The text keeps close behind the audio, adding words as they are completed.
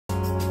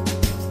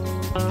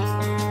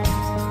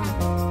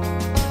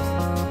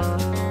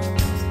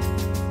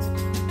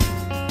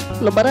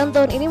Lebaran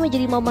tahun ini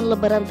menjadi momen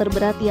lebaran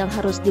terberat yang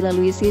harus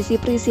dilalui Sissy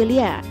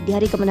Pricillia. Di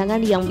hari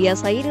kemenangan yang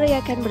biasanya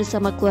dirayakan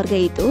bersama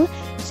keluarga itu,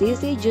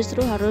 Sissy justru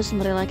harus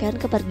merelakan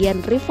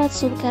kepergian Rifat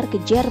Sungkar ke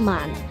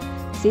Jerman.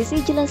 Sissy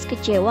jelas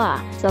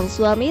kecewa, sang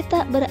suami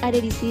tak berada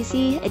di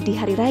Sissy di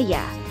hari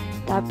raya.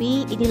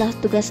 Tapi inilah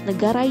tugas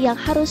negara yang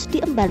harus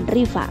diemban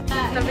Rifat.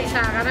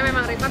 Terpisah, karena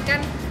memang Rifat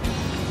kan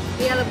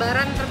ya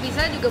lebaran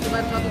terpisah juga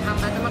bukan suatu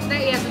hambatan, maksudnya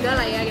ya sudah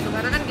lah ya gitu,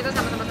 karena kan kita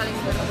sama-sama saling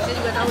bekerja. Saya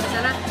juga tahu di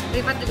sana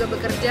Rifat juga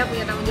bekerja,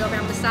 punya tanggung jawab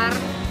yang besar,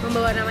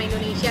 membawa nama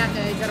Indonesia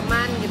ke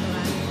Jerman gitu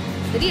kan.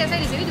 Jadi ya saya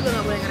di sini juga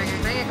nggak boleh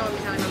ngerengek-rengek kalau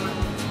misalnya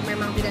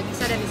memang tidak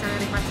bisa dan misalnya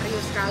Rifat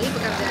serius sekali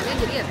pekerjaannya,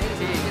 jadi ya saya di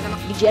sini aja.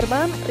 Di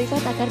Jerman,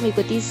 Rifat akan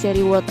mengikuti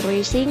seri World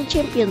Racing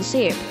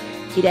Championship.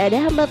 Tidak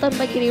ada hambatan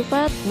bagi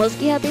Rifat,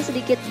 meski hati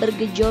sedikit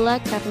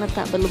bergejolak karena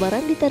tak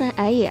berlebaran di tanah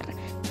air.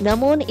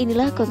 Namun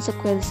inilah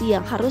konsekuensi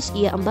yang harus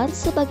ia emban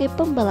sebagai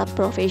pembalap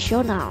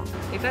profesional.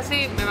 Kita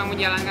sih memang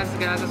menjalankan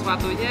segala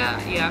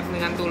sesuatunya ya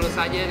dengan tulus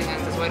saja, dengan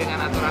sesuai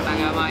dengan aturan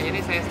agama. Jadi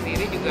saya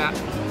sendiri juga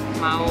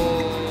mau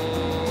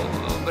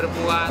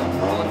berbuat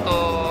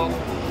untuk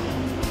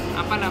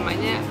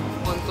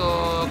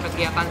untuk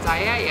kegiatan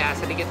saya ya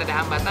sedikit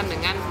ada hambatan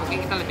dengan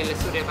mungkin kita lebih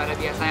lesu daripada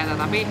biasanya,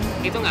 tetapi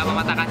itu nggak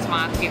mematahkan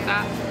semangat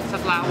kita.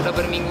 Setelah udah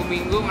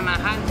berminggu-minggu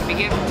menahan, saya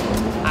pikir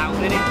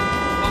udah deh,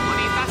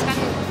 komunitas kan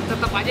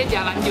tetap aja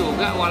jalan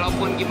juga,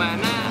 walaupun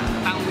gimana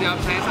tanggung jawab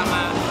saya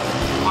sama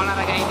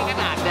olahraga ini kan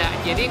ada,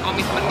 jadi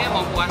komitmennya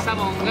mau puasa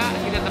mau enggak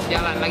kita tetap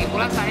jalan. Lagi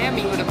pula saya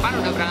minggu depan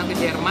udah berangkat ke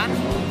Jerman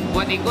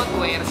buat ikut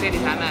WRC di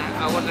sana,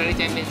 World Rally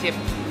Championship,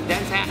 dan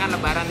saya akan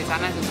lebaran di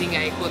sana, Sisi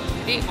nggak ikut.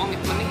 Jadi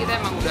komitmennya kita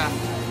emang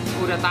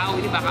udah tahu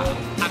ini bakal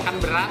akan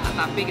berat,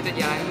 tapi kita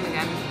jalanin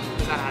dengan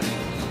besar hati.